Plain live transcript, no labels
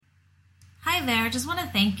Hi there. Just want to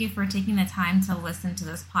thank you for taking the time to listen to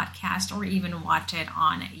this podcast or even watch it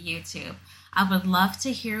on YouTube. I would love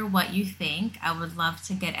to hear what you think. I would love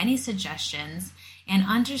to get any suggestions and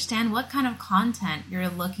understand what kind of content you're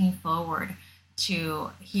looking forward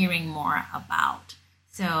to hearing more about.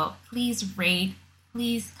 So please rate,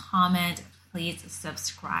 please comment, please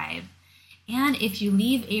subscribe. And if you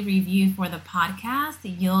leave a review for the podcast,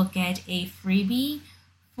 you'll get a freebie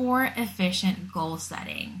for efficient goal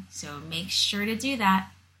setting. So make sure to do that.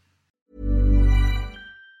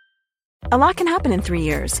 A lot can happen in 3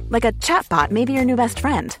 years, like a chatbot may be your new best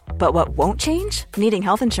friend. But what won't change? Needing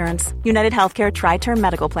health insurance. United Healthcare Tri-Term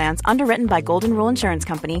Medical Plans, underwritten by Golden Rule Insurance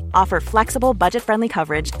Company, offer flexible, budget-friendly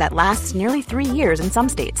coverage that lasts nearly 3 years in some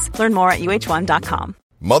states. Learn more at uh1.com.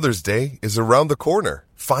 Mother's Day is around the corner.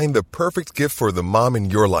 Find the perfect gift for the mom in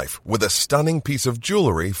your life with a stunning piece of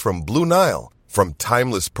jewelry from Blue Nile. From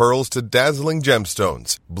timeless pearls to dazzling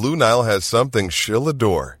gemstones, Blue Nile has something she'll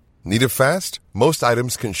adore. Need it fast? Most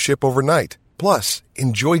items can ship overnight. Plus,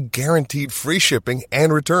 enjoy guaranteed free shipping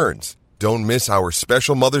and returns. Don't miss our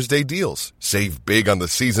special Mother's Day deals. Save big on the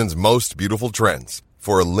season's most beautiful trends.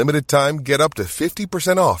 For a limited time, get up to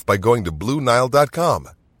 50% off by going to BlueNile.com.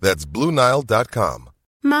 That's BlueNile.com.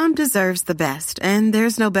 Mom deserves the best, and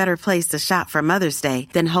there's no better place to shop for Mother's Day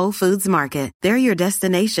than Whole Foods Market. They're your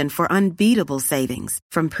destination for unbeatable savings,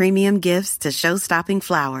 from premium gifts to show-stopping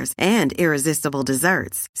flowers and irresistible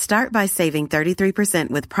desserts. Start by saving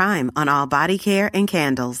 33% with Prime on all body care and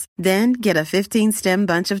candles. Then get a 15-stem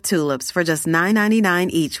bunch of tulips for just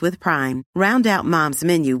 $9.99 each with Prime. Round out Mom's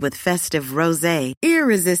menu with festive rosé,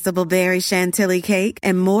 irresistible berry chantilly cake,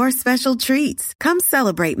 and more special treats. Come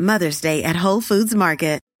celebrate Mother's Day at Whole Foods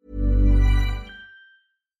Market.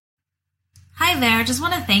 Hi there. Just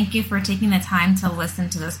want to thank you for taking the time to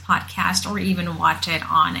listen to this podcast or even watch it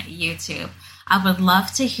on YouTube. I would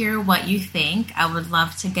love to hear what you think. I would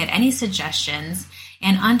love to get any suggestions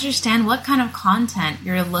and understand what kind of content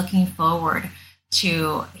you're looking forward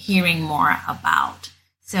to hearing more about.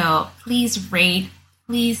 So please rate,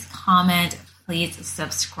 please comment, please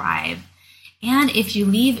subscribe. And if you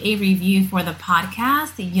leave a review for the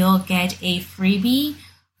podcast, you'll get a freebie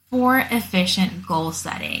for efficient goal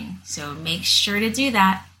setting. So make sure to do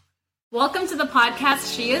that. Welcome to the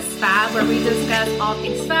podcast, She is Fab, where we discuss all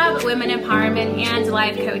things fab, women empowerment, and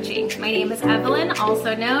life coaching. My name is Evelyn,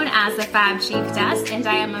 also known as the Fab Chiefess, and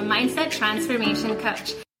I am a mindset transformation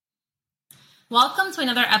coach. Welcome to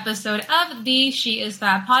another episode of the She is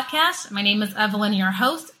Fab podcast. My name is Evelyn, your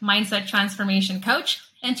host, mindset transformation coach.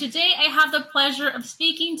 And today I have the pleasure of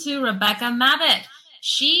speaking to Rebecca Mabbutt.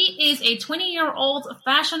 She is a 20-year-old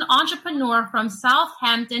fashion entrepreneur from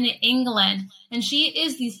Southampton, England, and she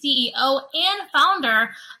is the CEO and founder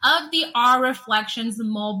of the R Reflections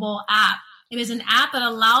mobile app. It is an app that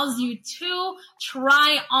allows you to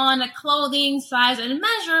try on clothing, size, and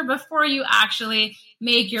measure before you actually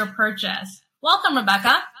make your purchase. Welcome,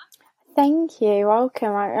 Rebecca. Thank you.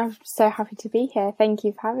 Welcome. I'm so happy to be here. Thank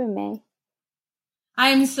you for having me. I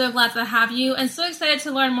am so glad to have you and so excited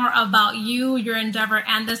to learn more about you, your endeavor,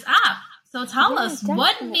 and this app. So tell us, definitely.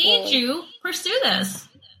 What made you pursue this?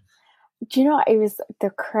 Do you know what? It was the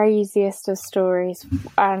craziest of stories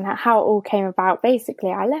and how it all came about.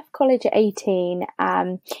 Basically, I left college at 18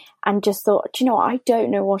 and just thought, do you know what? I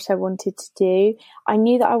don't know what I wanted to do. I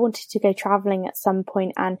knew that I wanted to go traveling at some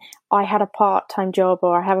point, and I had a part-time job,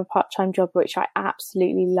 or I have a part-time job, which I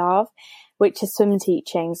absolutely love, which is swim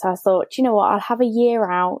teaching. So I thought, do you know what? I'll have a year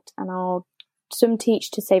out and I'll swim teach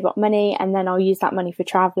to save up money, and then I'll use that money for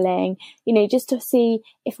traveling, just to see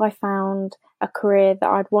if I found a career that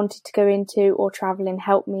I'd wanted to go into, or traveling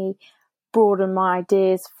helped me broaden my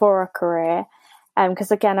ideas for a career.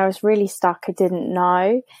 Because again, I was really stuck. I didn't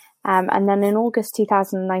know. And then in August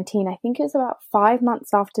 2019, I think it was about 5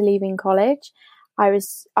 months after leaving college, I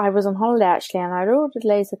was on holiday actually, and I'd ordered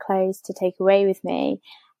loads of clothes to take away with me.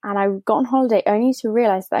 And I got on holiday only to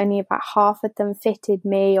realise that only about half of them fitted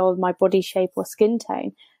me or my body shape or skin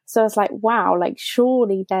tone. So I was like, wow,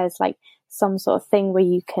 surely there's some sort of thing where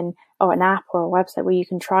you can, or an app or a website where you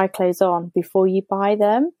can try clothes on before you buy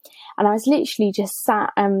them. And I was literally just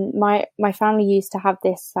sat, my family used to have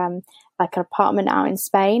this, an apartment out in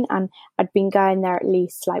Spain, and I'd been going there at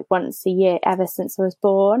least once a year ever since I was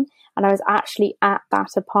born. And I was actually at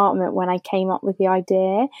that apartment when I came up with the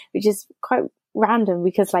idea, which is quite random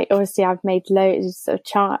because obviously I've made loads of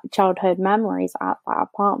childhood memories at that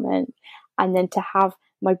apartment, and then to have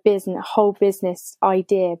my whole business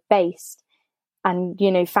idea based and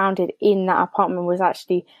founded in that apartment was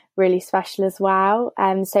actually really special as well.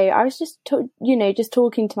 So I was just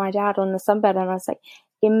talking to my dad on the sunbed, and I was like,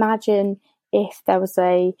 imagine if there was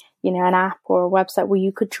an app or a website where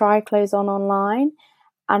you could try clothes on online.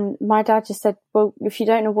 And my dad just said, well, if you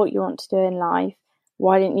don't know what you want to do in life,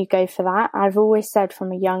 why didn't you go for that? I've always said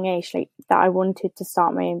from a young age, like, that I wanted to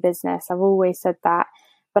start my own business. I've always said that,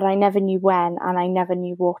 but I never knew when, and I never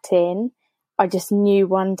knew what in. I just knew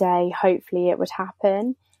one day, hopefully it would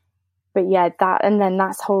happen. But yeah,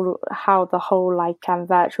 that's how the whole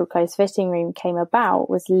virtual clothes fitting room came about,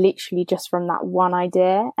 was literally just from that one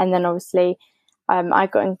idea. And then obviously, I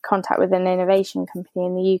got in contact with an innovation company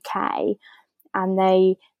in the UK, and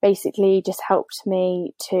they basically just helped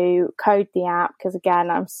me to code the app, because again,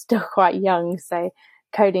 I'm still quite young, so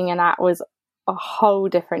coding an app was a whole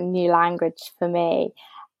different new language for me.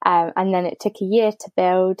 And then it took a year to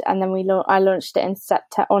build, and then I launched it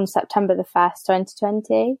on September the 1st,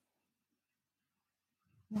 2020.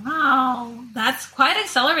 Wow, that's quite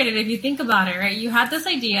accelerated if you think about it, right? You had this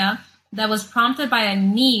idea that was prompted by a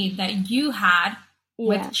need that you had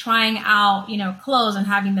with trying out, clothes and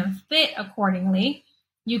having them fit accordingly.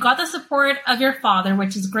 You got the support of your father,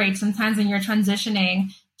 which is great. Sometimes when you're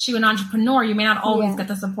transitioning to an entrepreneur, you may not always get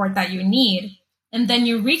the support that you need. And then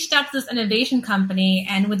you reached out to this innovation company,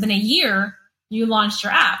 and within a year, you launched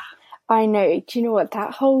your app. I know. Do you know what?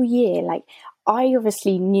 That whole year, I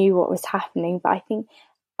obviously knew what was happening, but I think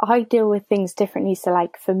I deal with things differently. So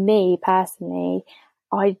for me personally,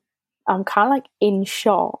 I'm kind of in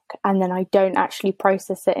shock, and then I don't actually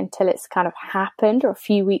process it until it's kind of happened, or a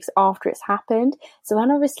few weeks after it's happened. So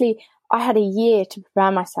when obviously I had a year to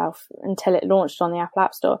prepare myself until it launched on the Apple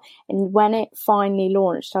App Store. And when it finally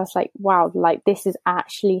launched, I was like, wow, this is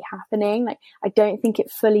actually happening. I don't think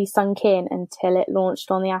it fully sunk in until it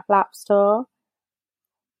launched on the Apple App Store.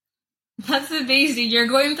 That's amazing. You're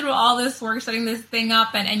going through all this work, setting this thing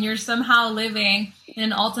up, and you're somehow living in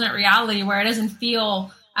an alternate reality where it doesn't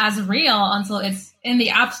feel as real until it's in the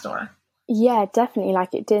App Store. Yeah, definitely.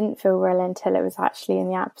 It didn't feel real until it was actually in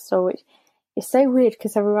the App Store, which is so weird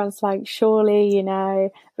because everyone's surely,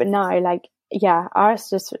 but no, it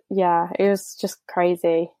was just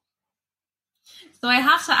crazy. So I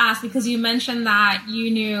have to ask, because you mentioned that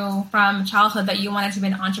you knew from childhood that you wanted to be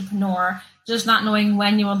an entrepreneur, just not knowing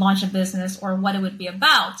when you would launch a business or what it would be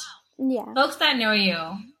about. Yeah. Folks that know you,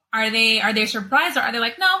 are they surprised, or are they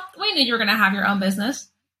like, no, we knew you were going to have your own business?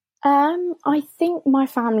 I think my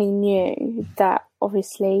family knew that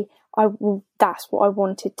obviously that's what I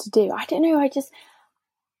wanted to do. I don't know. I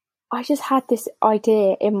just had this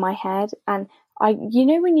idea in my head, and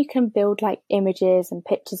when you can build images and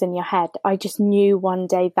pictures in your head, I just knew one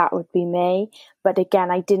day that would be me. But again,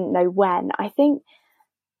 I didn't know when. I think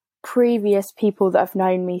previous people that have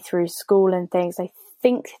known me through school and things, I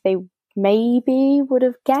think they maybe would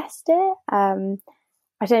have guessed it.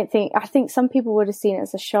 I think some people would have seen it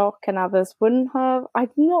as a shock and others wouldn't have. I'm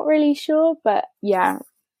not really sure, but yeah.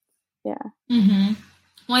 Mm-hmm.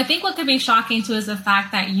 Well, I think what could be shocking too is the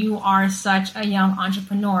fact that you are such a young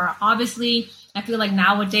entrepreneur. Obviously, I feel like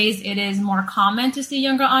nowadays it is more common to see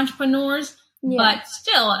younger entrepreneurs, but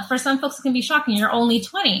still, for some folks it can be shocking. You're only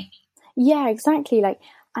 20. Yeah, exactly.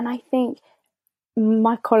 And I think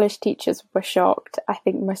my college teachers were shocked. I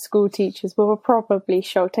think my school teachers were probably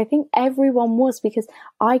shocked. I think everyone was, because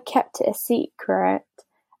I kept it a secret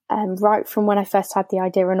right from when I first had the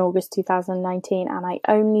idea in August 2019, and I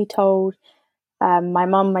only told my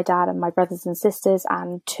mum, my dad, and my brothers and sisters,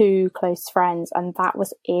 and 2 close friends, and that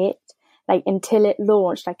was it. Until it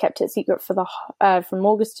launched, I kept it secret for from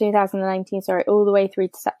August 2019, all the way through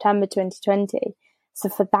to September 2020. So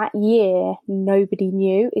for that year, nobody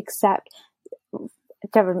knew except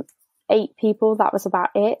there were 8 people. That was about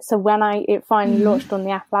it. So when it finally launched on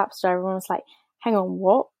the Apple App Store, everyone was like, hang on,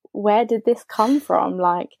 what? Where did this come from?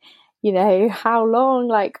 How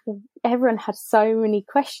long? Everyone had so many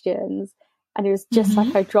questions, and it was just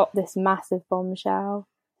I dropped this massive bombshell.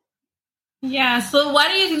 Yeah. So why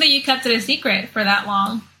do you think that you kept it a secret for that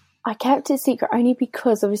long? I kept it secret only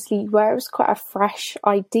because obviously where it was quite a fresh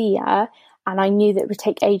idea, and I knew that it would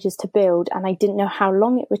take ages to build, and I didn't know how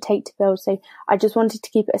long it would take to build. So I just wanted to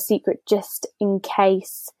keep it a secret just in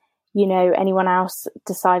case, anyone else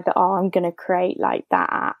decided that, I'm going to create that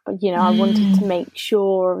app. I wanted to make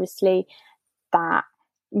sure, obviously, that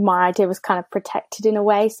my idea was kind of protected in a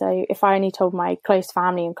way. So if I only told my close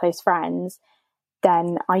family and close friends,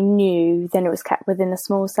 then I knew then it was kept within a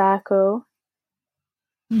small circle.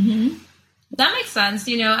 Mm-hmm. That makes sense.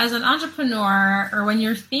 As an entrepreneur, or when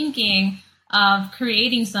you're thinking of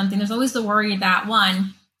creating something, there's always the worry that,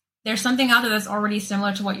 one, there's something out there that's already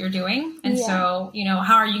similar to what you're doing. And so,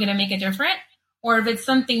 how are you going to make it different? Or if it's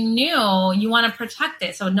something new, you want to protect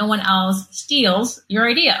it so no one else steals your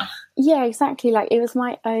idea. Yeah, exactly. Like, it was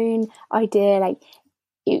my own idea. Like,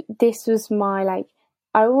 this was my, like,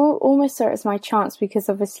 I almost saw it as my chance, because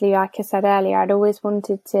obviously, like I said earlier, I'd always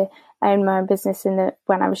wanted to own my own business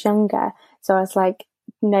when I was younger. So I was like,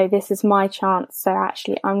 no, this is my chance. So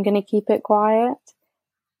actually, I'm going to keep it quiet.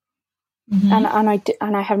 And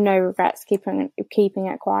I have no regrets keeping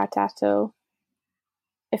it quiet at all.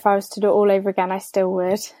 If I was to do it all over again, I still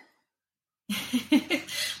would.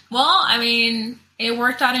 Well, I mean, it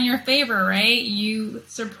worked out in your favor, right? You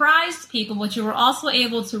surprised people, but you were also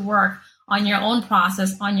able to work on your own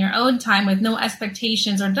process, on your own time, with no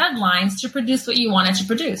expectations or deadlines, to produce what you wanted to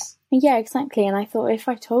produce. Yeah, exactly. And I thought, if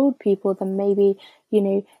I told people, then maybe,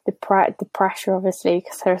 the pressure, obviously,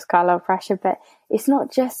 because there's quite a lot of pressure, but it's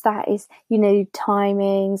not just that, it's,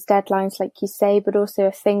 timings, deadlines, like you say, but also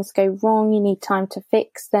if things go wrong, you need time to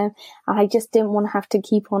fix them. And I just didn't want to have to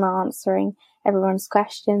keep on answering everyone's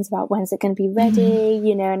questions about when's it going to be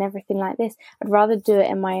ready, and everything like this. I'd rather do it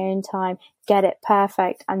in my own time, get it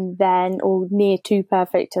perfect, and then, or near to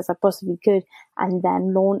perfect as I possibly could, and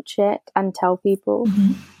then launch it and tell people.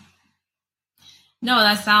 No,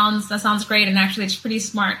 that sounds great. And actually, it's pretty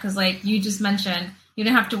smart, because like you just mentioned, you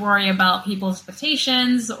don't have to worry about people's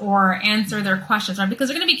expectations or answer their questions, right? Because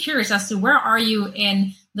they're going to be curious as to, where are you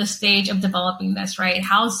in the stage of developing this, right?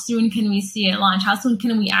 How soon can we see it launch? How soon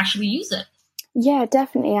can we actually use it? Yeah,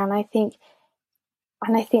 definitely. And I think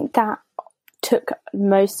that took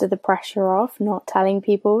most of the pressure off, not telling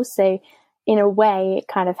people. So in a way, it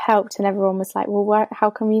kind of helped. And everyone was like, well,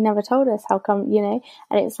 how come you never told us? How come, And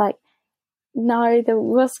it's like, no, there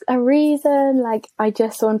was a reason. Like, I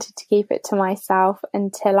just wanted to keep it to myself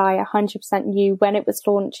until I 100% knew when it was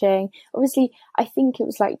launching. Obviously, I think it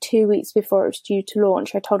was like 2 weeks before it was due to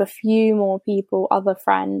launch. I told a few more people, other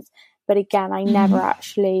friends, but again, I never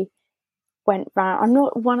actually went round. I'm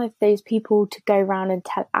not one of those people to go around and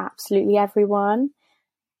tell absolutely everyone.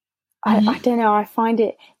 I don't know. I find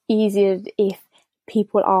it easier if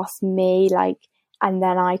people ask me, like, and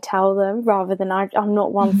then I tell them, rather than I'm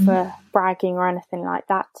not one for bragging or anything like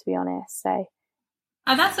that, to be honest. So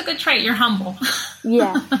that's a good trait. You're humble.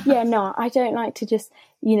 yeah. No, I don't like to just,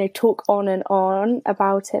 talk on and on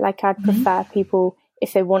about it. Like, I'd prefer people,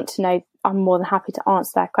 if they want to know, I'm more than happy to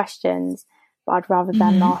answer their questions, but I'd rather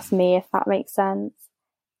them ask me, if that makes sense.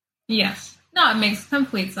 Yes. No, it makes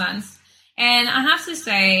complete sense. And I have to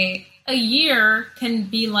say, a year can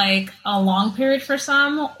be like a long period for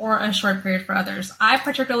some, or a short period for others. I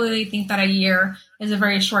particularly think that a year is a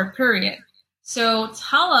very short period. So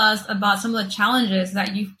tell us about some of the challenges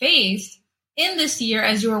that you faced in this year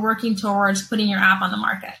as you were working towards putting your app on the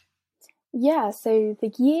market. Yeah, so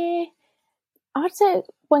the year, I'd say it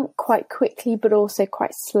went quite quickly, but also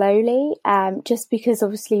quite slowly, just because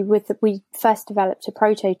obviously we first developed a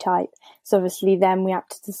prototype. So obviously then we had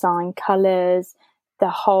to design colours,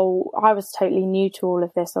 I was totally new to all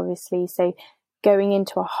of this, obviously. So going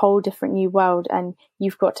into a whole different new world, and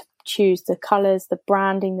you've got to choose the colours, the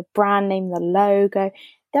branding, the brand name, the logo.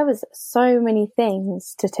 There was so many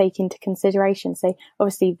things to take into consideration. So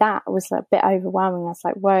obviously that was a bit overwhelming. I was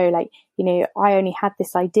like, whoa, like, I only had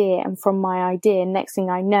this idea, and from my idea, next thing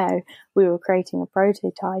I know, we were creating a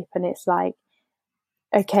prototype, and it's like,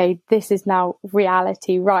 okay, this is now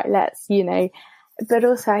reality, right? Let's, but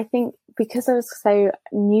also I think because I was so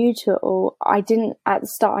new to it all, at the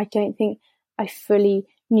start, I don't think I fully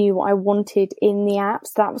knew what I wanted in the app.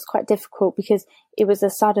 So that was quite difficult, because it was a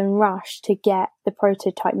sudden rush to get the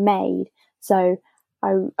prototype made. So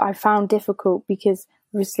I found difficult, because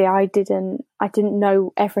obviously I didn't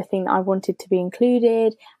know everything that I wanted to be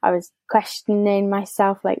included. I was questioning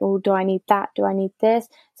myself, like, oh, do I need that? Do I need this?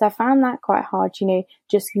 So I found that quite hard,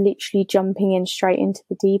 just literally jumping in straight into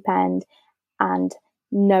the deep end, and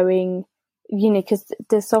knowing, because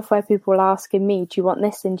the software people were asking me, do you want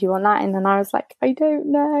this and do you want that? And then I was like, I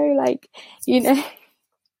don't know, like,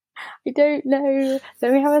 I don't know.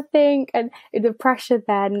 Let me have a think. And the pressure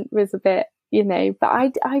then was a bit, but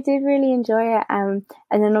I did really enjoy it. And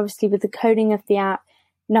then obviously with the coding of the app,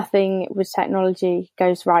 nothing with technology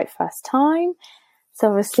goes right first time. So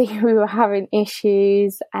obviously we were having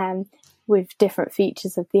issues with different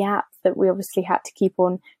features of the app that we obviously had to keep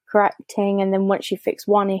on correcting. And then once you fix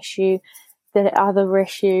one issue, the other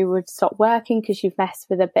issue would stop working because you've messed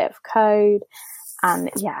with a bit of code. And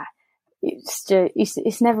yeah,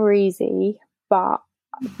 it's never easy, but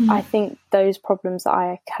I think those problems that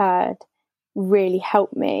I occurred really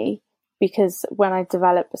helped me, because when I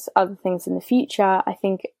develop other things in the future, I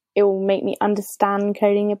think it will make me understand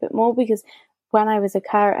coding a bit more. Because when I was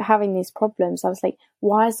having these problems, I was like,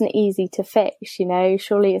 why isn't it easy to fix?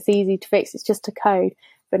 Surely it's easy to fix. It's just a code.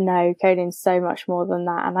 But no, coding's so much more than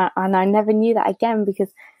that. And I never knew that, again,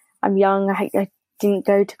 because I'm young. I didn't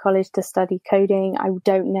go to college to study coding. I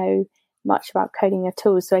don't know much about coding at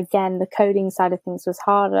all. So again, the coding side of things was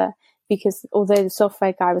harder, because although the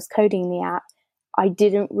software guy was coding the app, I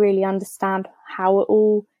didn't really understand how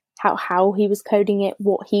he was coding it,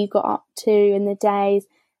 what he got up to in the days.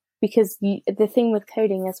 Because the thing with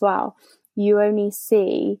coding as well, you only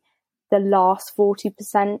see the last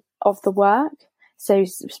 40% of the work. So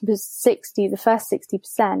the first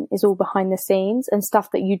 60% is all behind the scenes and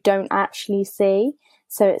stuff that you don't actually see.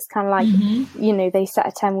 So it's kind of like, they set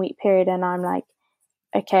a 10-week period and I'm like,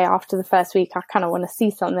 okay, after the first week, I kind of want to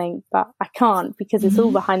see something, but I can't because it's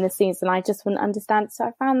all behind the scenes and I just wouldn't understand. So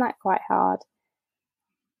I found that quite hard.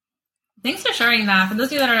 Thanks for sharing that. For those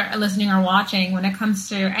of you that are listening or watching, when it comes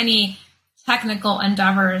to any technical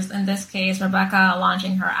endeavors, in this case, Rebecca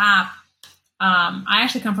launching her app, I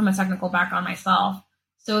actually come from a technical background myself.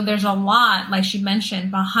 So there's a lot, like she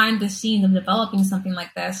mentioned, behind the scenes of developing something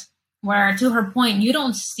like this, where to her point, you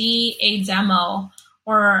don't see a demo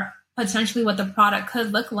or potentially what the product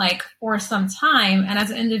could look like for some time. And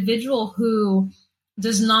as an individual who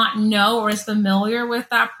does not know or is familiar with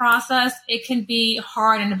that process, it can be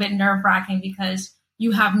hard and a bit nerve-wracking because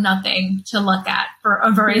you have nothing to look at for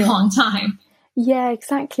a very long time. Yeah,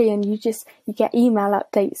 exactly. And you get email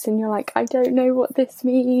updates and you're like, I don't know what this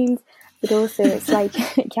means. But also it's like,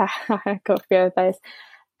 yeah, I got a few of those.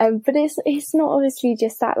 But it's not obviously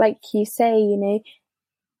just that, like you say,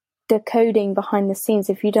 the coding behind the scenes,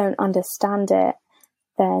 if you don't understand it,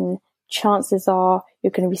 then chances are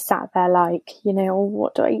you're going to be sat there like,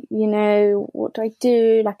 what do I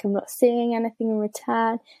do? Like, I'm not seeing anything in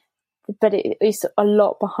return. But it's a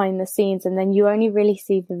lot behind the scenes, and then you only really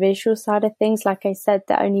see the visual side of things. Like I said,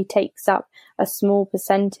 that only takes up a small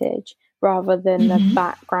percentage rather than the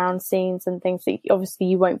background scenes and things that obviously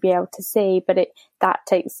you won't be able to see, but that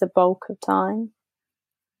takes the bulk of time.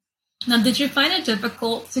 Now, did you find it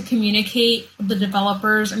difficult to communicate with the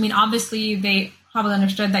developers? I mean, obviously they probably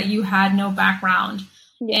understood that you had no background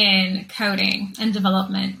in coding and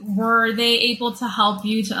development. Were they able to help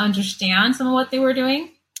you to understand some of what they were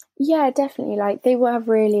doing? Yeah, definitely. Like, they were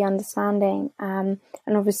really understanding. And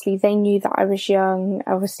obviously they knew that I was young.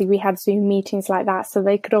 Obviously we had Zoom meetings like that, so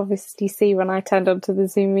they could obviously see when I turned onto the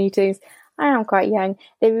Zoom meetings, I am quite young.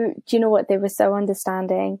 They were so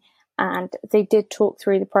understanding, and they did talk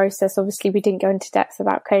through the process. Obviously we didn't go into depth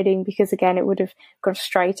about coding because again, it would have gone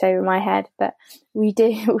straight over my head, but we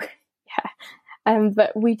did.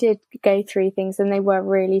 But we did go through things and they were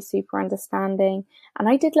really super understanding. And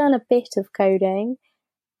I did learn a bit of coding,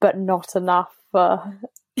 but not enough for,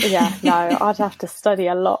 I'd have to study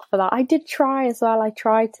a lot for that. I did try as well. I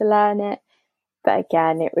tried to learn it, but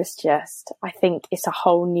again, it was just, I think it's a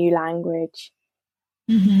whole new language.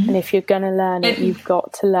 And if you're going to learn it, you've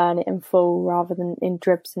got to learn it in full rather than in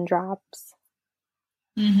dribs and drabs.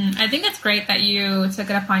 I think it's great that you took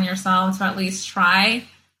it upon yourself to at least try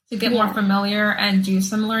to get more familiar and do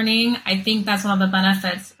some learning. I think that's one of the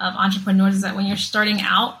benefits of entrepreneurs, is that when you're starting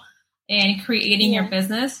out and creating your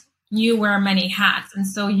business, you wear many hats. And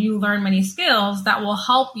so you learn many skills that will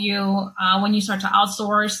help you when you start to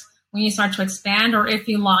outsource, when you start to expand, or if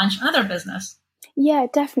you launch another business. Yeah,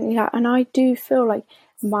 definitely. And I do feel like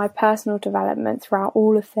my personal development throughout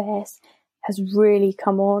all of this has really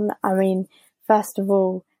come on. I mean, first of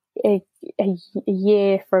all, a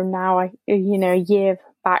year from now, a year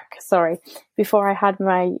back, before I had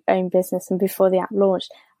my own business and before the app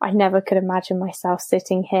launched, I never could imagine myself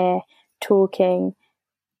sitting here talking,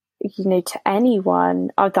 to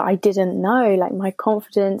anyone that I didn't know. Like, my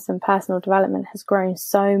confidence and personal development has grown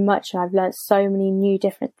so much, and I've learned so many new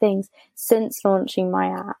different things since launching my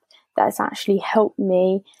app that has actually helped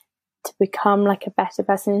me to become like a better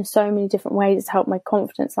person in so many different ways. It's helped my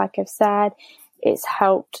confidence, like I've said. It's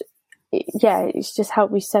just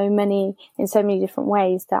helped me in so many different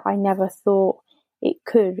ways that I never thought it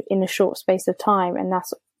could in a short space of time. And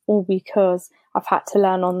that's all because I've had to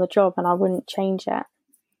learn on the job, and I wouldn't change it.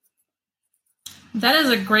 That is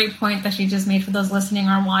a great point that she just made for those listening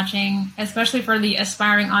or watching, especially for the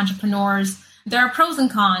aspiring entrepreneurs. There are pros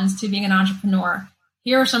and cons to being an entrepreneur.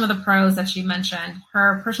 Here are some of the pros that she mentioned: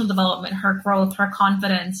 her personal development, her growth, her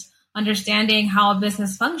confidence, understanding how a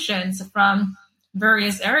business functions from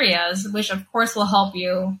various areas, which of course will help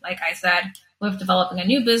you, like I said, with developing a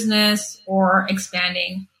new business or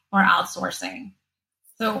expanding or outsourcing.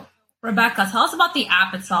 So, Rebecca, tell us about the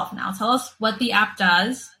app itself now. Tell us what the app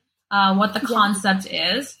does, what the concept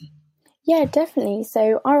is. Yeah, definitely.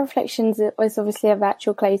 So our Reflections is obviously a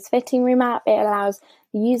virtual clothes fitting room app. It allows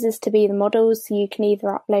the users to be the models, so you can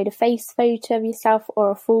either upload a face photo of yourself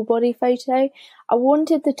or a full body photo. I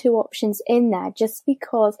wanted the two options in there just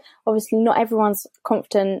because obviously not everyone's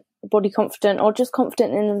body confident, or just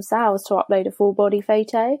confident in themselves to upload a full body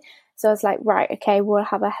photo. So I was like, right, okay, we'll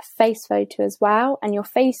have a face photo as well. And your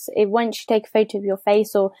face, once you take a photo of your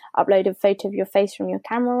face or upload a photo of your face from your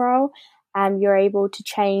camera roll, you're able to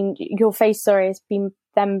change your face, is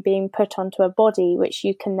being put onto a body, which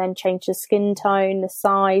you can then change the skin tone, the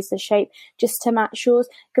size, the shape, just to match yours.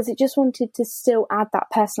 Because it just wanted to still add that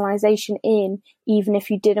personalization in, even if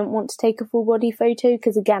you didn't want to take a full body photo.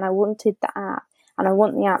 Because again, I wanted the app, and I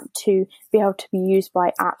want the app to be able to be used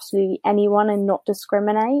by absolutely anyone and not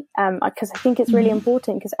discriminate. Because I think it's really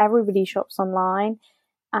important, because everybody shops online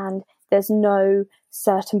and there's no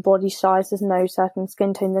certain body size, there's no certain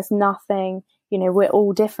skin tone, there's nothing, we're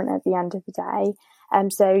all different at the end of the day.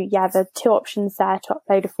 So yeah, the two options there to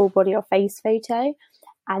upload a full body or face photo,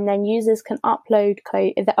 and then users can upload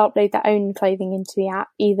their own clothing into the app,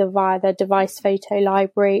 either via their device photo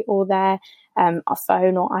library or their a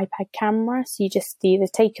phone or iPad camera. So you just either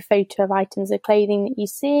take a photo of items of clothing that you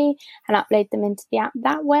see and upload them into the app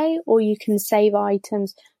that way, or you can save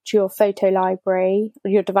items to your photo library,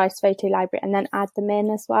 or your device photo library, and then add them in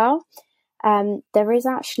as well. There is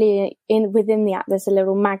actually within the app, there's a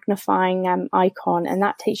little magnifying icon, and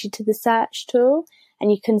that takes you to the search tool,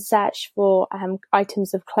 and you can search for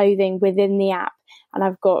items of clothing within the app. And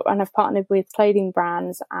I've partnered with clothing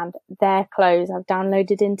brands, and their clothes I've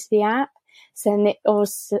downloaded into the app. So then it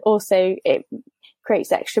also it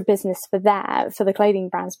creates extra business for the clothing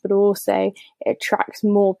brands, but also it attracts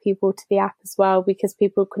more people to the app as well, because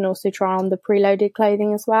people can also try on the preloaded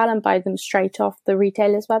clothing as well and buy them straight off the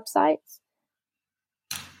retailers' websites.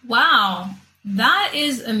 Wow, that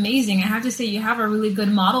is amazing. I have to say, you have a really good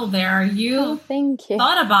model there. Thank you.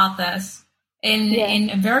 Thought about this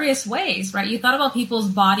in various ways, right? You thought about people's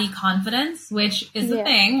body confidence, which is the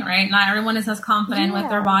thing, right? Not everyone is as confident with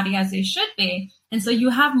their body as they should be. And so you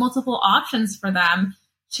have multiple options for them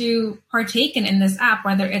to partake in this app,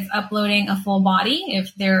 whether it's uploading a full body,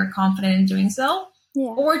 if they're confident in doing so,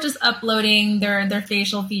 or just uploading their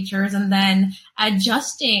facial features and then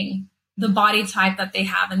adjusting the body type that they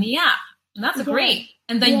have in the app. And that's great.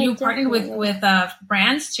 And then you partnered with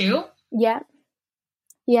brands too.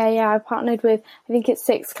 Yeah, I partnered with, I think it's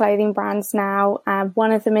 6 clothing brands now.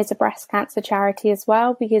 One of them is a breast cancer charity as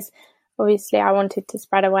well, because obviously I wanted to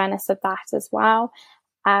spread awareness of that as well.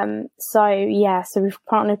 So we've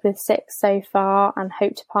partnered with 6 so far and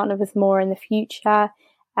hope to partner with more in the future.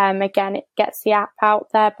 Again, it gets the app out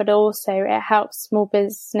there, but also it helps small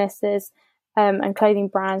businesses and clothing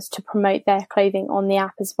brands to promote their clothing on the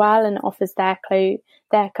app as well, and offers their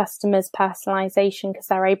customers personalization, because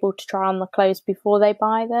they're able to try on the clothes before they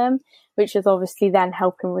buy them, which is obviously then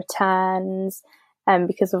helping returns,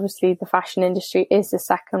 because obviously the fashion industry is the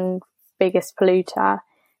second biggest polluter.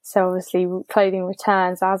 So obviously clothing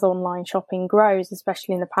returns as online shopping grows,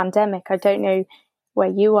 especially in the pandemic. I don't know where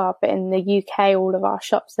you are, but in the UK, all of our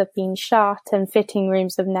shops have been shut, and fitting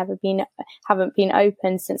rooms haven't been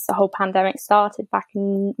open since the whole pandemic started back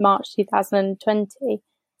in March 2020.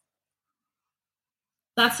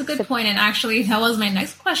 That's a good point. And actually, that was my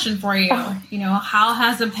next question for you. How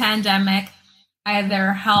has the pandemic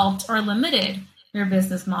either helped or limited your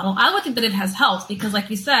business model? I would think that it has helped, because like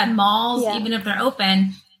you said, malls, even if they're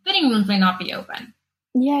open, fitting rooms may not be open.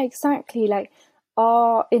 Yeah, exactly.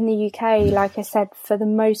 In the UK, like I said, for the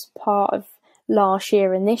most part of last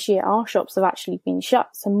year and this year, our shops have actually been shut.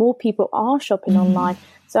 So more people are shopping online.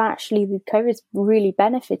 So actually the COVID's really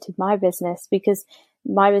benefited my business, because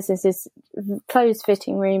my business is clothes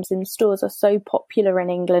fitting rooms, and stores are so popular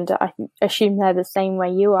in England. I assume they're the same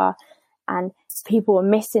way you are. And people are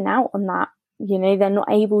missing out on that. They're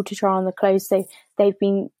not able to try on the clothes. So they've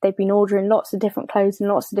been ordering lots of different clothes in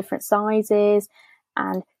lots of different sizes,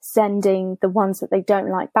 and sending the ones that they don't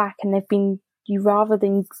like back. And rather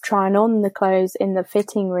than trying on the clothes in the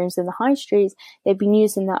fitting rooms in the high streets, they've been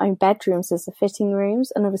using their own bedrooms as the fitting rooms.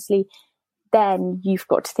 And obviously then you've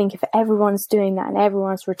got to think, if everyone's doing that and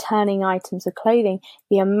everyone's returning items of clothing,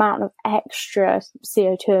 the amount of extra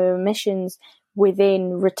CO2 emissions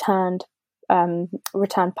within returned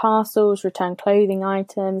parcels, returned clothing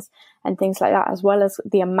items and things like that, as well as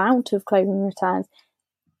the amount of clothing returns,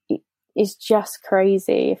 is just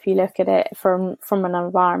crazy if you look at it from an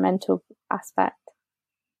environmental aspect.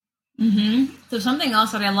 So something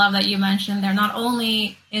else that I love that you mentioned there, not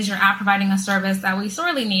only is your app providing a service that we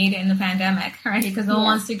sorely need in the pandemic, right? Because no one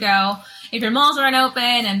wants to go, if your malls aren't open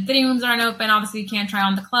and fitting rooms aren't open, obviously you can't try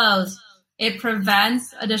on the clothes. It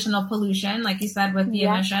prevents additional pollution, like you said, with the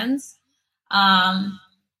emissions.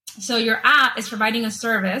 So your app is providing a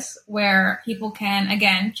service where people can,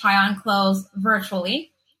 again, try on clothes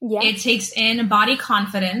virtually. Yeah. It takes in body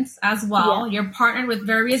confidence as well. Yeah. You're partnered with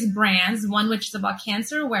various brands, one which is about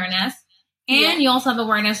cancer awareness, and you also have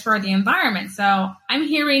awareness for the environment. So I'm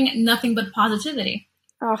hearing nothing but positivity.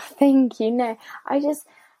 Oh, thank you. No,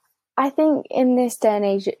 I think in this day and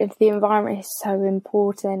age, if the environment is so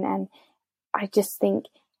important, and I just think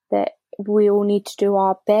that we all need to do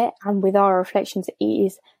our bit. And with our reflections, it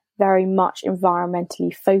is very much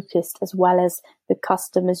environmentally focused, as well as the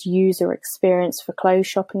customer's user experience for clothes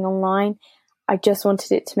shopping online. I just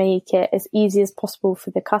wanted it to make it as easy as possible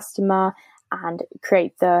for the customer and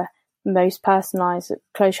create the most personalized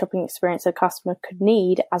clothes shopping experience a customer could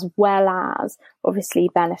need, as well as obviously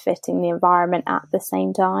benefiting the environment at the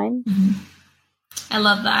same time. Mm-hmm. I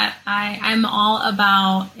love that. I'm all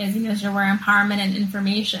about, as you're aware, empowerment and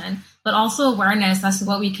information, but also awareness as to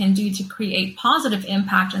what we can do to create positive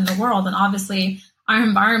impact in the world. And obviously our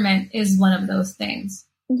environment is one of those things.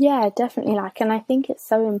 Yeah, definitely. And I think it's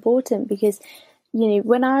so important because,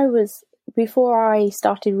 before I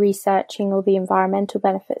started researching all the environmental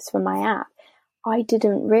benefits for my app, I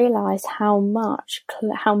didn't realize how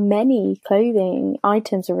many clothing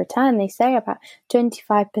items are returned. They say about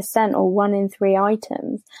 25% or 1 in 3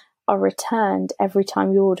 items are returned every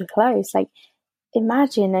time you order clothes. Like,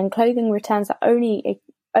 imagine, and clothing returns are only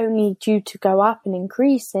due to go up and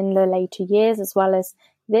increase in the later years as well as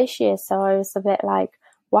this year. So I was a bit like,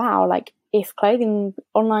 wow, like if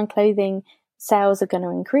online clothing sales are going to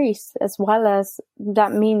increase, as well as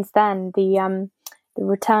that means then the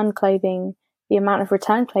return clothing, the amount of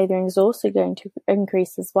return clothing is also going to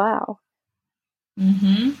increase as well.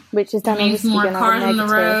 Mm-hmm. Which is then obviously more going to cars have a negative. on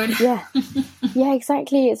the road. Yeah, yeah,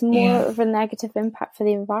 exactly. It's more of a negative impact for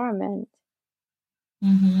the environment.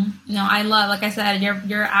 Mm-hmm. No, I love, like I said,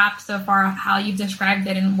 your app so far, how you've described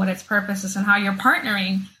it and what its purpose is and how you're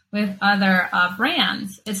partnering with other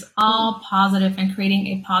brands. It's all positive and creating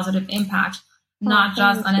a positive impact, not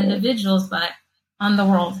just on individuals, but on the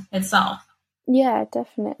world itself. Yeah,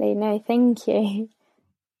 definitely. No, thank you.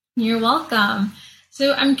 You're welcome.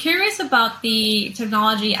 So I'm curious about the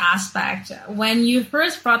technology aspect. When you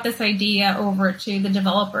first brought this idea over to the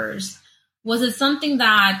developers, was it something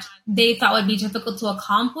that they thought would be difficult to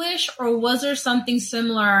accomplish, or was there something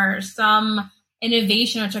similar, some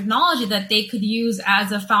innovation or technology that they could use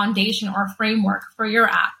as a foundation or framework for your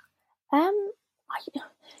app? I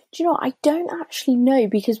don't actually know,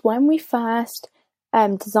 because when we first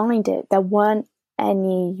designed it, there weren't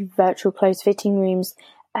any virtual clothes fitting rooms.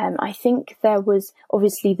 I think there was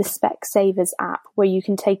obviously the Specsavers app where you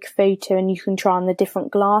can take a photo and you can try on the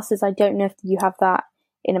different glasses. I don't know if you have that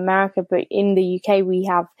in America, but in the UK we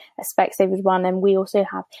have a Specsavers one, and we also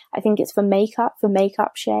have, I think it's for makeup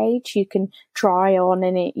shades. You can try on,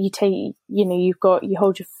 and you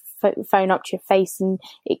hold your phone up to your face and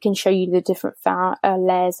it can show you the different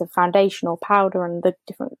layers of foundation or powder and the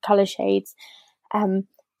different color shades.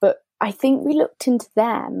 But I think we looked into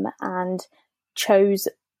them and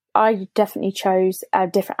I definitely chose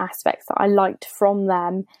different aspects that I liked from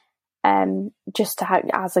them, just to have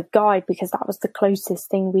as a guide, because that was the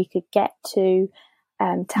closest thing we could get to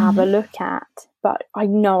have a look at. But I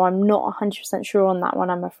know I'm not 100% sure on that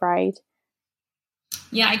one, I'm afraid.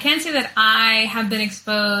 Yeah, I can't say that I have been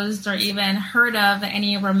exposed or even heard of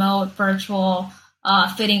any remote virtual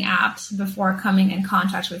fitting apps before coming in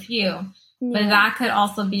contact with you. Yeah. But that could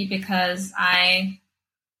also be because I've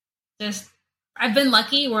been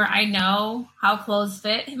lucky where I know how clothes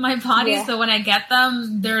fit in my body. Yeah. So when I get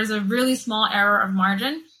them, there's a really small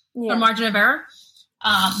margin of error.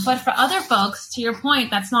 But for other folks, to your point,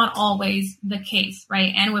 that's not always the case,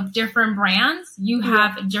 right? And with different brands, you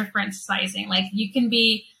have different sizing. Like you can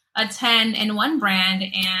be a 10 in one brand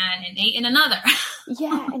and an 8 in another.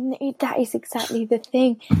 Yeah, and that is exactly the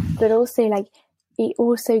thing. But also, like, it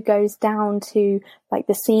also goes down to like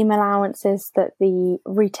the seam allowances that the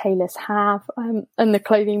retailers have and the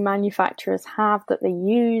clothing manufacturers have that they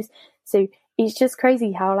use. So it's just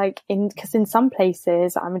crazy how because in some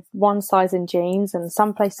places I'm one size in jeans and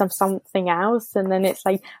some places I'm something else, and then it's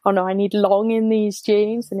like, oh no, I need long in these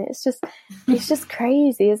jeans, and it's just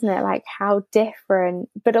crazy, isn't it? Like how different,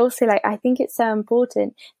 but also like I think it's so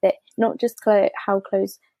important that not just how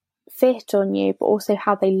clothes fit on you, but also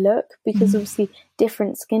how they look, because obviously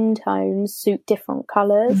different skin tones suit different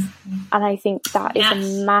colors, and I think that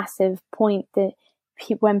is a massive point, that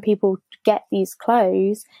when people get these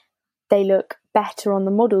clothes, they look better on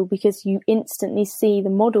the model, because you instantly see the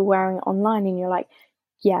model wearing it online and you're like,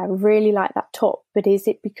 yeah, really like that top, but is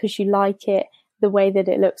it because you like it the way that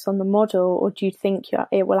it looks on the model, or do you think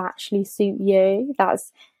it will actually suit you?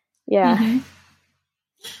 That's, yeah. Mm-hmm.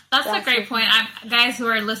 That's a great point. Guys who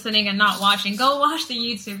are listening and not watching, go watch the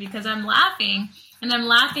YouTube, because I'm laughing. And I'm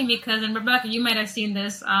laughing because, and Rebecca, you might have seen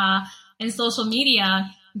this in social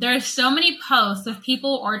media, there are so many posts of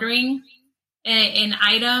people ordering an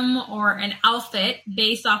item or an outfit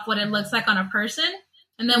based off what it looks like on a person.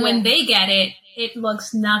 And then when they get it, it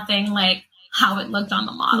looks nothing like how it looked on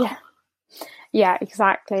the model. Yeah,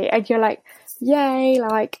 exactly. And you're like, yay,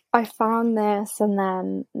 like I found this, and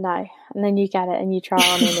then no. And then you get it and you try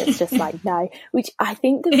on and it's just like, no. Which I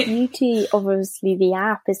think the beauty of obviously the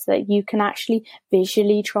app is that you can actually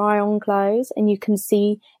visually try on clothes and you can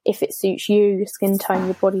see if it suits you, your skin tone,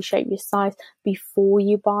 your body shape, your size before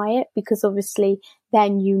you buy it, because obviously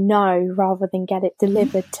then you know, rather than get it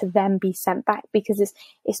delivered to then be sent back, because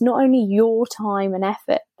it's not only your time and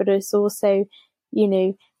effort, but it's also, you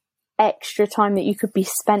know, extra time that you could be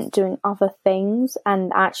spent doing other things.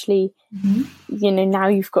 And actually, you know, now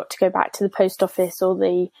you've got to go back to the post office or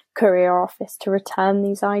the courier office to return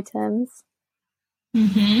these items.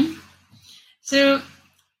 So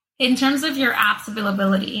in terms of your app's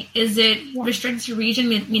availability, is it restricted to region,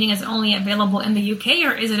 meaning it's only available in the UK,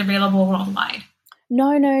 or is it available worldwide?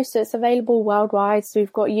 No, so it's available worldwide. So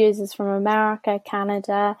we've got users from America,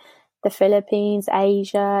 Canada, the Philippines,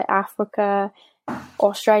 Asia, Africa,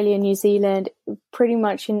 Australia, New Zealand, pretty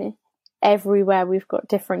much in everywhere we've got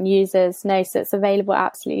different users. So it's available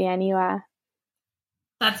absolutely anywhere.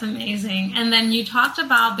 That's amazing. And then you talked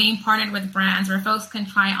about being partnered with brands where folks can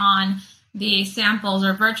try on the samples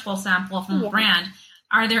or virtual sample from a brand.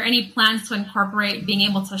 Are there any plans to incorporate being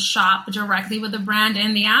able to shop directly with the brand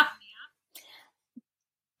in the app?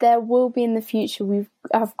 There will be in the future.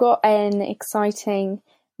 I've got an exciting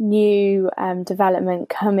new development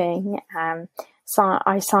coming. So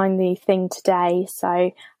I signed the thing today.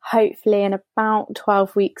 So hopefully in about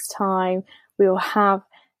 12 weeks time, we will have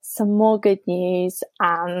some more good news.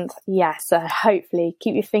 And so hopefully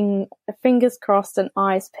keep your fingers crossed and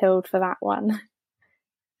eyes peeled for that one.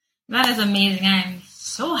 That is amazing. I'm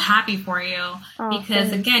so happy for you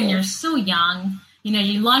because again, you're so young. You know,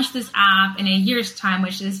 you launched this app in a year's time,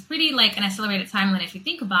 which is pretty like an accelerated timeline if you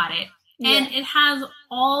think about it. And it has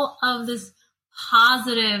all of this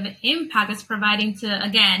positive impact it's providing to,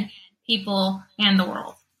 again, people and the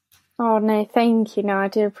world. Oh, no, thank you. No, I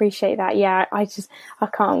do appreciate that. Yeah, I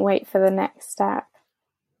can't wait for the next step.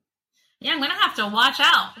 Yeah, I'm going to have to watch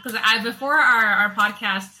out because before our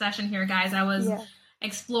podcast session here, guys, I was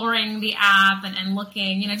exploring the app and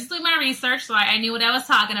looking, just doing my research, so I knew what I was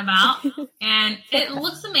talking about. And it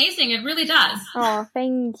looks amazing. It really does. Oh,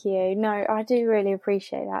 thank you. No, I do really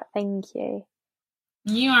appreciate that. Thank you.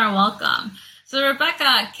 You are welcome. So,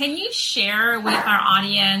 Rebecca, can you share with our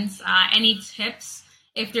audience any tips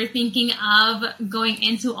if they're thinking of going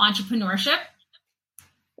into entrepreneurship?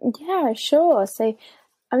 Yeah, sure. So,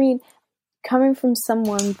 I mean, coming from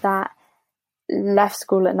someone that left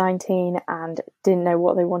school at 19 and didn't know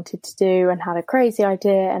what they wanted to do and had a crazy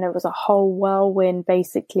idea, and it was a whole whirlwind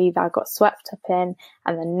basically that I got swept up in,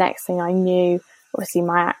 and the next thing I knew, obviously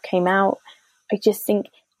my app came out. I just think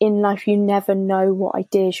in life you never know what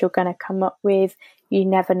ideas you're going to come up with. You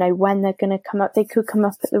never know when they're going to come up. They could come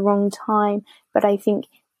up at the wrong time, but I think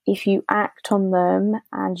if you act on them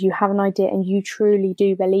and you have an idea and you truly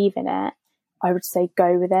do believe in it, I would say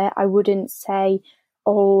go with it. I wouldn't say,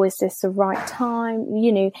 oh, is this the right time?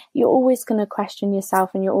 You're always going to question yourself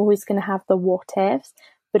and you're always going to have the what ifs.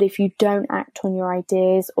 But if you don't act on your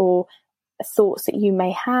ideas or thoughts that you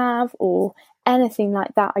may have or anything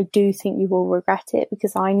like that, I do think you will regret it,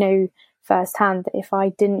 because I know firsthand that if I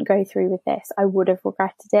didn't go through with this, I would have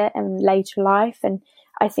regretted it in later life. And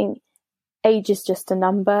I think age is just a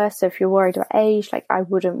number. So if you're worried about age, like I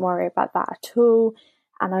wouldn't worry about that at all.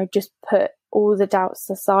 And I just put all the doubts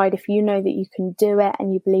aside. If you know that you can do it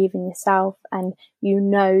and you believe in yourself and you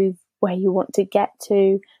know where you want to get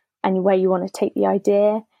to and where you want to take the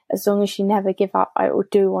idea, as long as you never give up, I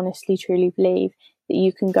do honestly, truly believe that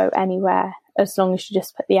you can go anywhere as long as you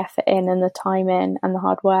just put the effort in and the time in and the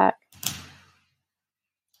hard work.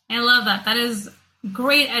 I love that. That is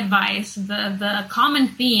great advice. The common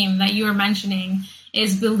theme that you were mentioning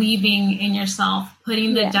is believing in yourself,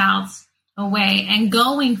 putting the doubts away and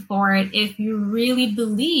going for it if you really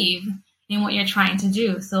believe in what you're trying to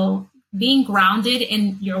do. So being grounded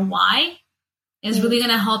in your why is really going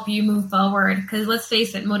to help you move forward, because let's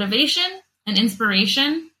face it, motivation and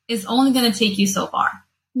inspiration is only going to take you so far.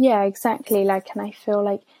 Yeah, exactly. And I feel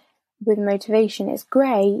like with motivation, it's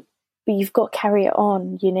great, but you've got to carry it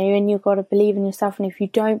on, you know, and you've got to believe in yourself. And if you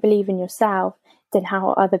don't believe in yourself, then how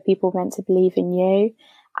are other people meant to believe in you?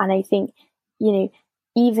 And I think, you know,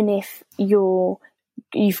 even if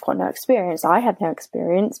you've got no experience, I had no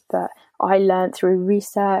experience, but I learned through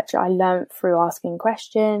research, I learned through asking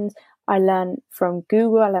questions, I learned from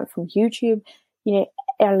Google, I learned from YouTube, you know,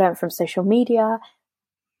 I learned from social media.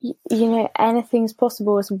 You know, anything's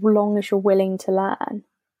possible as long as you're willing to learn.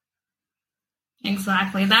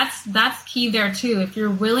 Exactly. That's key there too. If you're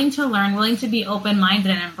willing to learn, willing to be open-minded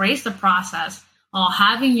and embrace the process while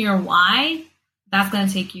having your why, that's going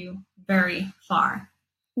to take you very far.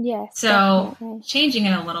 Yes. So definitely. Changing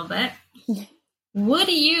it a little bit, would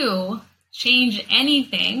you change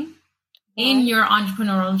anything in your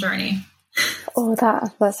entrepreneurial journey? Oh,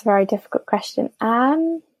 that's a very difficult question.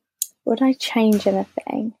 Would I change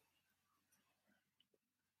anything?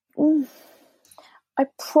 I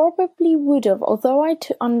probably would have, although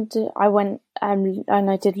I went and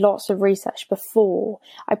I did lots of research before.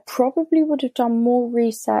 I probably would have done more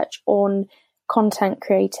research on content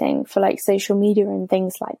creating for like social media and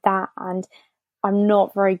things like that. And I'm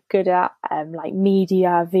not very good at like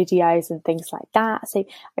media, videos and things like that. So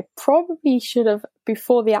I probably should have,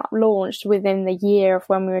 before the app launched within the year of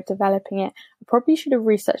when we were developing it, I probably should have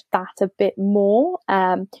researched that a bit more,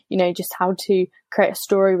 you know, just how to create a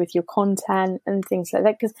story with your content and things like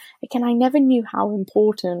that. Because again, I never knew how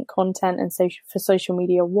important content and social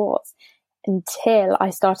media was until I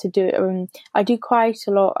started doing, I do quite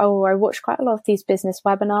a lot, I watch quite a lot of these business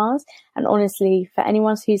webinars. And honestly, for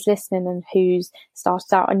anyone who's listening and who's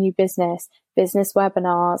started out a new business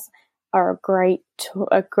webinars are a great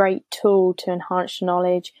tool to enhance your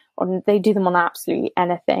knowledge. They do them on absolutely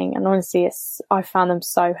anything. And honestly, I found them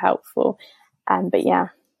so helpful. But yeah.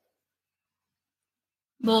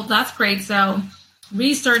 Well, that's great. So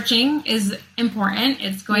researching is important.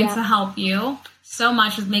 It's going to help you so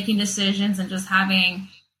much with making decisions and just having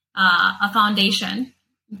a foundation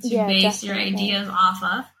to base your ideas off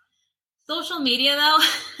of. Social media, though,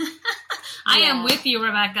 I am with you,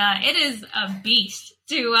 Rebecca. It is a beast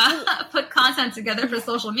to put content together for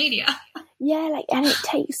social media. Yeah, like, and it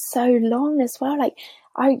takes so long as well. Like,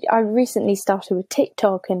 I recently started with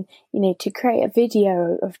TikTok, and you know, to create a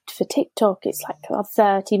video for TikTok, it's like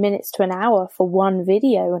 30 minutes to an hour for one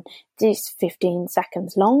video, and it's 15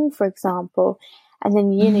 seconds long, for example. And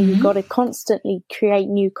then, you know, you've got to constantly create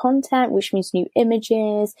new content, which means new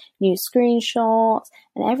images, new screenshots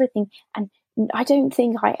and everything. And I don't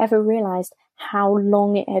think I ever realized how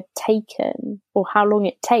long it had taken or how long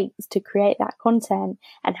it takes to create that content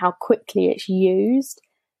and how quickly it's used.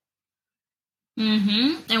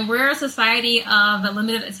 And we're a society of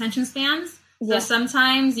limited attention spans. So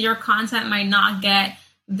sometimes your content might not get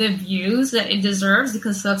the views that it deserves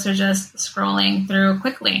because folks are just scrolling through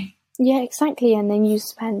quickly. Yeah, exactly. And then you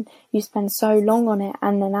spend so long on it,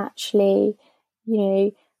 and then actually, you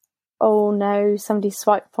know, oh no, somebody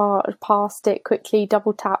swiped past it quickly,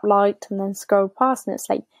 double tap liked, and then scroll past, and it's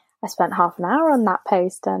like, I spent half an hour on that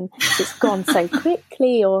post and it's gone so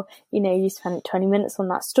quickly. Or, you know, you spent 20 minutes on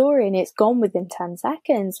that story and it's gone within 10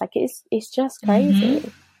 seconds. Like, it's just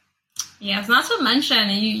crazy. Yeah, not to mention,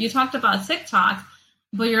 you talked about TikTok,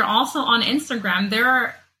 but you're also on Instagram. There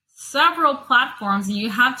are several platforms, and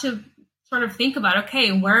you have to sort of think about,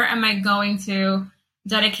 okay, where am I going to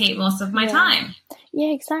dedicate most of my time?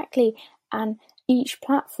 Yeah, exactly. And each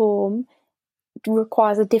platform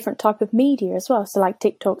requires a different type of media as well. So like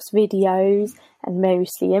TikTok's videos and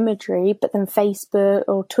mostly imagery, but then Facebook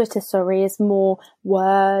or Twitter, is more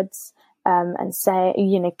words and say,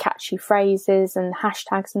 you know, catchy phrases and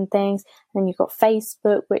hashtags and things. And then you've got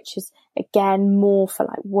Facebook, which is again more for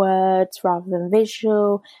like words rather than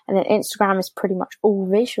visual. And then Instagram is pretty much all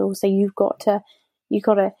visual. So you've got to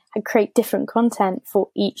create different content for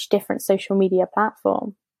each different social media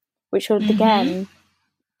platform, which was again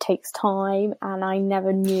takes time, and I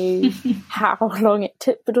never knew how long it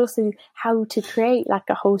took, but also how to create like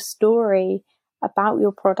a whole story about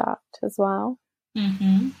your product as well.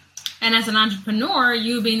 And as an entrepreneur,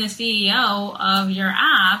 you being the CEO of your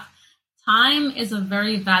app, time is a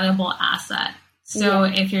very valuable asset. So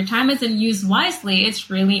if your time isn't used wisely, it's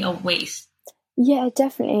really a waste. Yeah,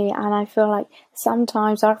 definitely. And I feel like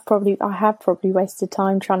sometimes I have probably wasted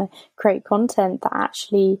time trying to create content that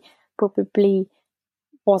actually probably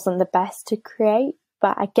wasn't the best to create.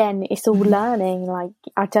 But again, it's all learning. Like,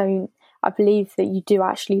 I believe that you do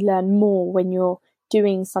actually learn more when you're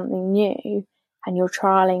doing something new and you're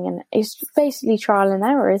trialing, and it's basically trial and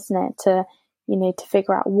error, isn't it? To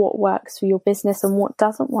figure out what works for your business and what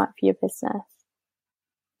doesn't work for your business.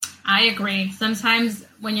 I agree. Sometimes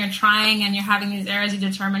when you're trying and you're having these errors, you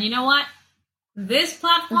determine, you know what? This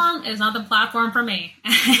platform is not the platform for me.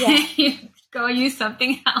 Yeah. You go use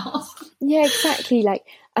something else. Yeah, exactly.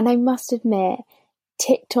 And I must admit,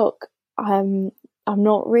 TikTok, I'm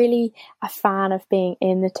not really a fan of being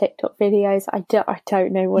in the TikTok videos. I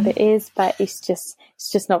don't know what it is, but it's just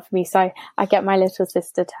not for me. So I get my little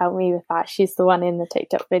sister to help me with that. She's the one in the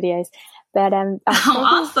TikTok videos. But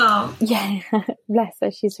awesome. Yeah, bless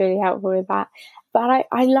her. She's really helpful with that. But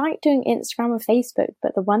I like doing Instagram or Facebook.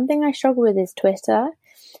 But the one thing I struggle with is Twitter,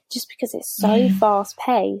 just because it's so fast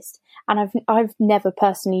paced. And I've never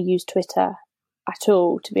personally used Twitter at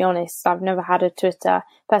all, to be honest. I've never had a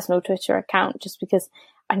personal Twitter account, just because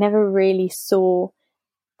I never really saw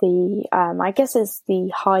the I guess it's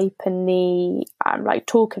the hype and the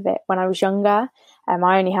talk of it when I was younger.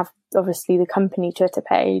 I only have obviously the company Twitter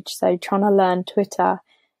page, so trying to learn Twitter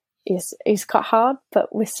is quite hard,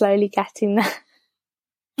 but we're slowly getting there.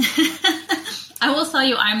 I will tell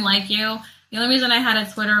you, I'm like you. The only reason I had a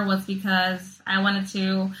Twitter was because I wanted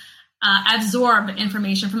to absorb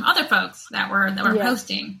information from other folks that were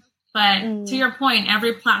posting. But to your point,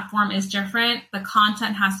 every platform is different. The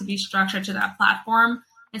content has to be structured to that platform.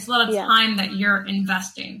 It's a lot of time that you're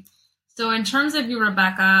investing. So in terms of you,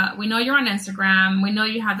 Rebecca, we know you're on Instagram. We know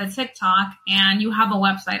you have the TikTok, and you have a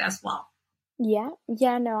website as well. Yeah,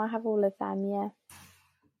 no, I have all of them, yeah.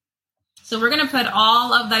 So we're going to put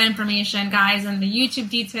all of that information, guys, in the YouTube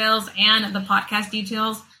details and the podcast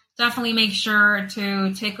details. Definitely make sure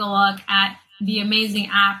to take a look at the amazing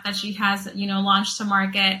app that she has, launched to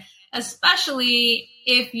market, especially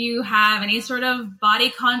if you have any sort of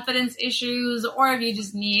body confidence issues, or if you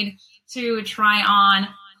just need to try on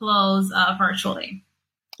clothes virtually.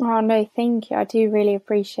 Oh, no, thank you. I do really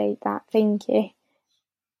appreciate that. Thank you.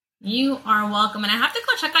 You are welcome. And I have to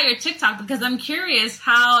go check out your TikTok, because I'm curious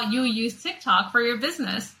how you use TikTok for your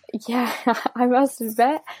business. Yeah, I must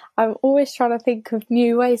admit, I'm always trying to think of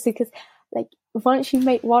new ways, because once you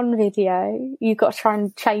make one video, you've got to try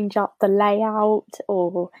and change up the layout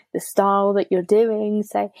or the style that you're doing.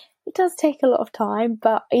 So it does take a lot of time,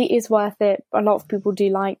 but it is worth it. A lot of people do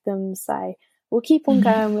like them. So we'll keep on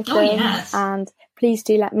going with them. Yes. And please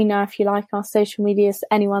do let me know if you like our social medias,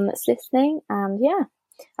 anyone that's listening. And yeah,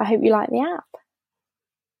 I hope you like the app.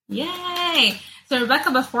 Yay! So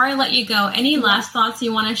Rebecca, before I let you go, any last thoughts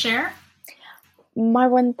you want to share? My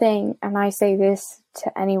one thing, and I say this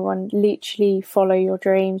to anyone, literally follow your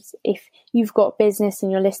dreams. If you've got business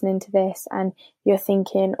and you're listening to this and you're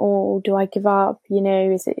thinking, oh, do I give up?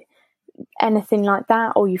 Is it anything like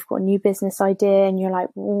that? Or you've got a new business idea and you're like,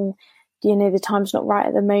 oh, the time's not right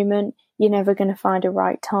at the moment. You're never going to find a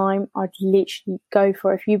right time. I'd literally go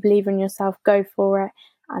for it. If you believe in yourself, go for it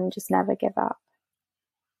and just never give up.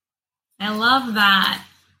 I love that.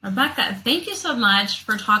 Rebecca, thank you so much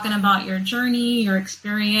for talking about your journey, your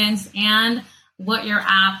experience, and what your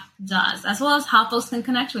app does, as well as how folks can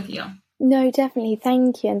connect with you. No, definitely.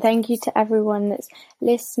 Thank you. And thank you to everyone that's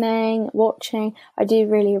listening, watching. I do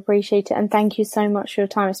really appreciate it. And thank you so much for your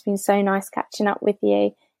time. It's been so nice catching up with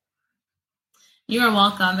you. You are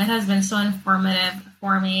welcome. It has been so informative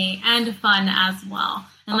for me and fun as well.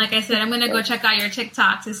 And like I said, I'm going to go check out your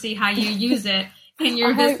TikTok to see how you use it in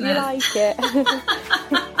your business. I hope you like it.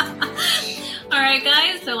 All right,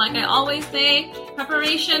 guys. So like I always say,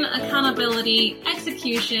 preparation, accountability,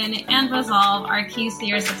 execution, and resolve are keys to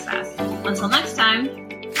your success. Until next time.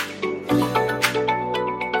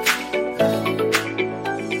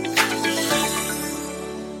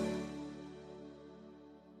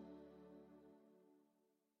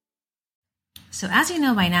 So as you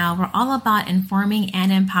know by now, we're all about informing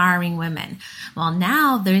and empowering women. Well,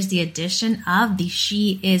 now there's the addition of the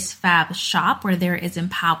She Is Fab shop, where there is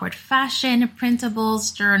empowered fashion,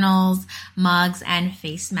 printables, journals, mugs, and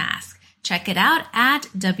face masks. Check it out at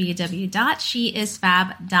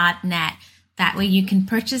www.sheisfab.net. That way you can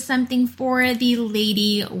purchase something for the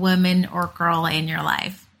lady, woman, or girl in your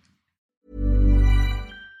life.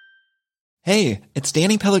 Hey, it's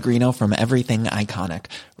Danny Pellegrino from Everything Iconic.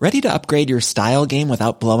 Ready to upgrade your style game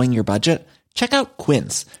without blowing your budget? Check out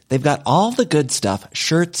Quince. They've got all the good stuff,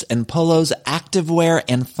 shirts and polos, activewear,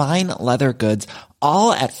 and fine leather goods,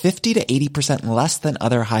 all at 50 to 80% less than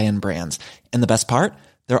other high-end brands. And the best part?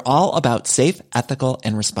 They're all about safe, ethical,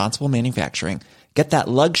 and responsible manufacturing. Get that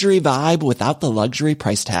luxury vibe without the luxury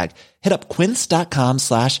price tag. Hit up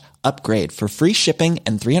quince.com/upgrade for free shipping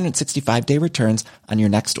and 365-day returns on your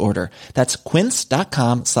next order. That's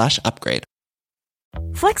quince.com/upgrade.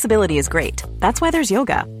 Flexibility is great. That's why there's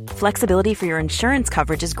yoga. Flexibility for your insurance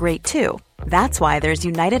coverage is great too. That's why there's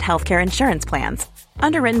United Healthcare Insurance Plans.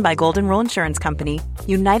 Underwritten by Golden Rule Insurance Company,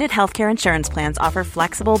 United Healthcare Insurance Plans offer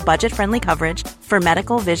flexible, budget-friendly coverage for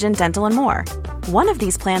medical, vision, dental, and more. One of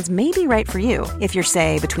these plans may be right for you if you're,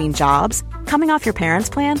 say, between jobs, coming off your parents'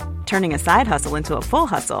 plan, turning a side hustle into a full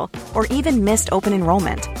hustle, or even missed open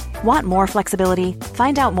enrollment. Want more flexibility?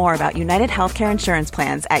 Find out more about United Healthcare Insurance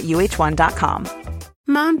Plans at uh1.com.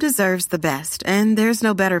 Mom deserves the best, and there's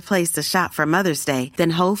no better place to shop for Mother's Day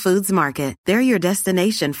than Whole Foods Market. They're your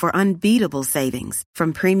destination for unbeatable savings,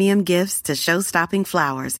 from premium gifts to show-stopping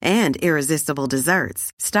flowers and irresistible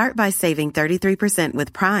desserts. Start by saving 33%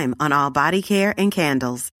 with Prime on all body care and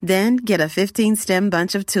candles. Then get a 15-stem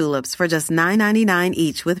bunch of tulips for just $9.99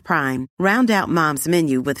 each with Prime. Round out Mom's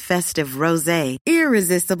menu with festive rosé,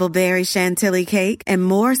 irresistible berry chantilly cake, and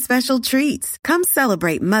more special treats. Come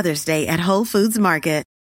celebrate Mother's Day at Whole Foods Market.